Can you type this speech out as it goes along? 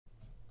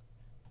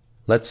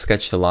Let's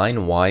sketch the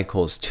line y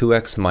equals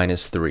 2x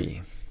minus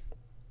 3.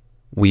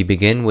 We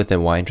begin with the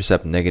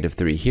y-intercept negative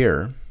 3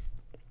 here,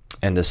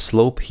 and the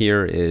slope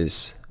here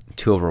is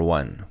 2 over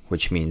 1,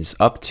 which means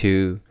up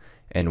 2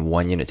 and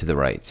 1 unit to the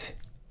right,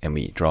 and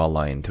we draw a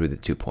line through the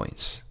 2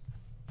 points.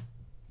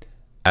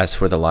 As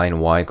for the line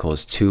y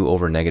equals 2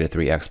 over negative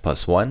 3x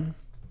plus 1,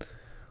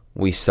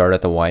 we start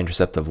at the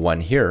y-intercept of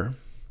 1 here,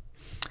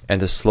 and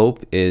the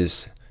slope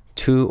is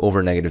 2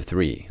 over negative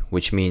 3,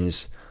 which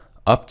means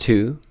up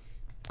 2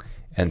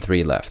 and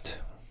 3 left.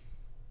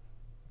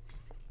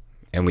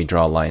 And we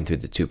draw a line through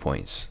the 2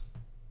 points.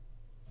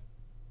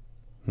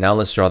 Now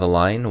let's draw the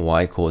line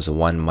y equals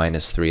 1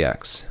 minus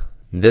 3x.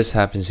 This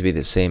happens to be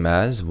the same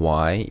as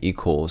y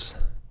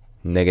equals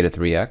negative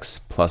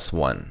 3x plus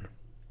 1.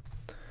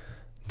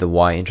 The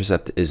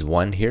y-intercept is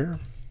 1 here,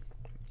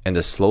 and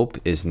the slope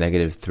is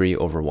negative 3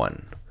 over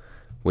 1,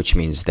 which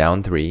means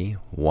down 3,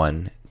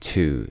 1,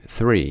 2,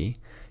 3,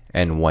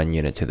 and 1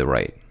 unit to the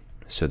right.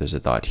 So there's a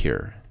dot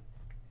here,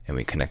 and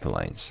we connect the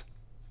lines.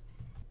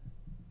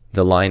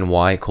 The line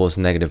y equals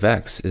negative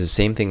x is the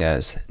same thing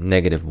as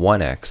negative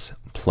 1x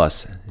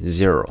plus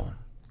 0.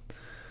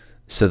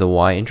 So the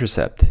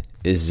y-intercept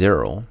is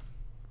 0,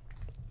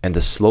 and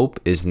the slope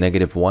is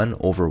negative 1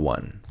 over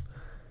 1,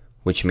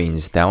 which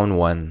means down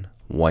 1,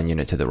 1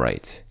 unit to the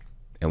right,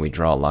 and we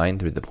draw a line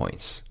through the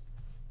points.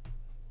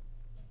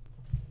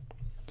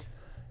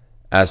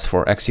 As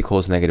for x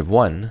equals negative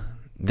 1,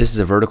 this is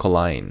a vertical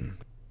line,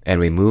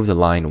 and we move the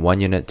line 1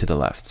 unit to the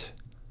left.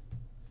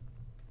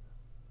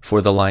 For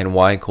the line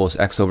y equals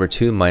x over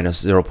 2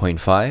 minus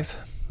 0.5,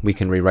 we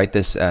can rewrite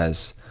this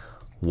as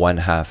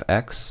 1/2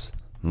 x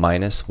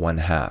minus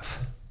 1/2.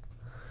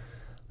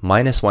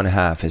 Minus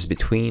 1/2 is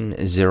between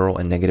 0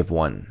 and negative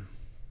 1.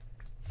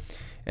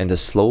 And the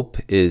slope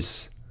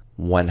is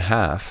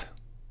 1/2,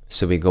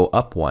 so we go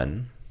up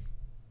 1.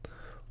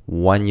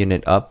 1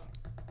 unit up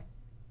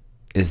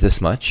is this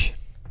much,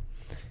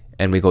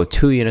 and we go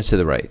 2 units to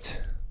the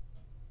right.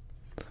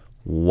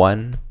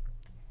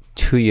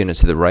 2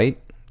 units to the right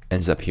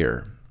ends up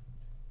here,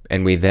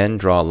 and we then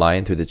draw a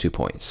line through the 2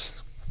 points.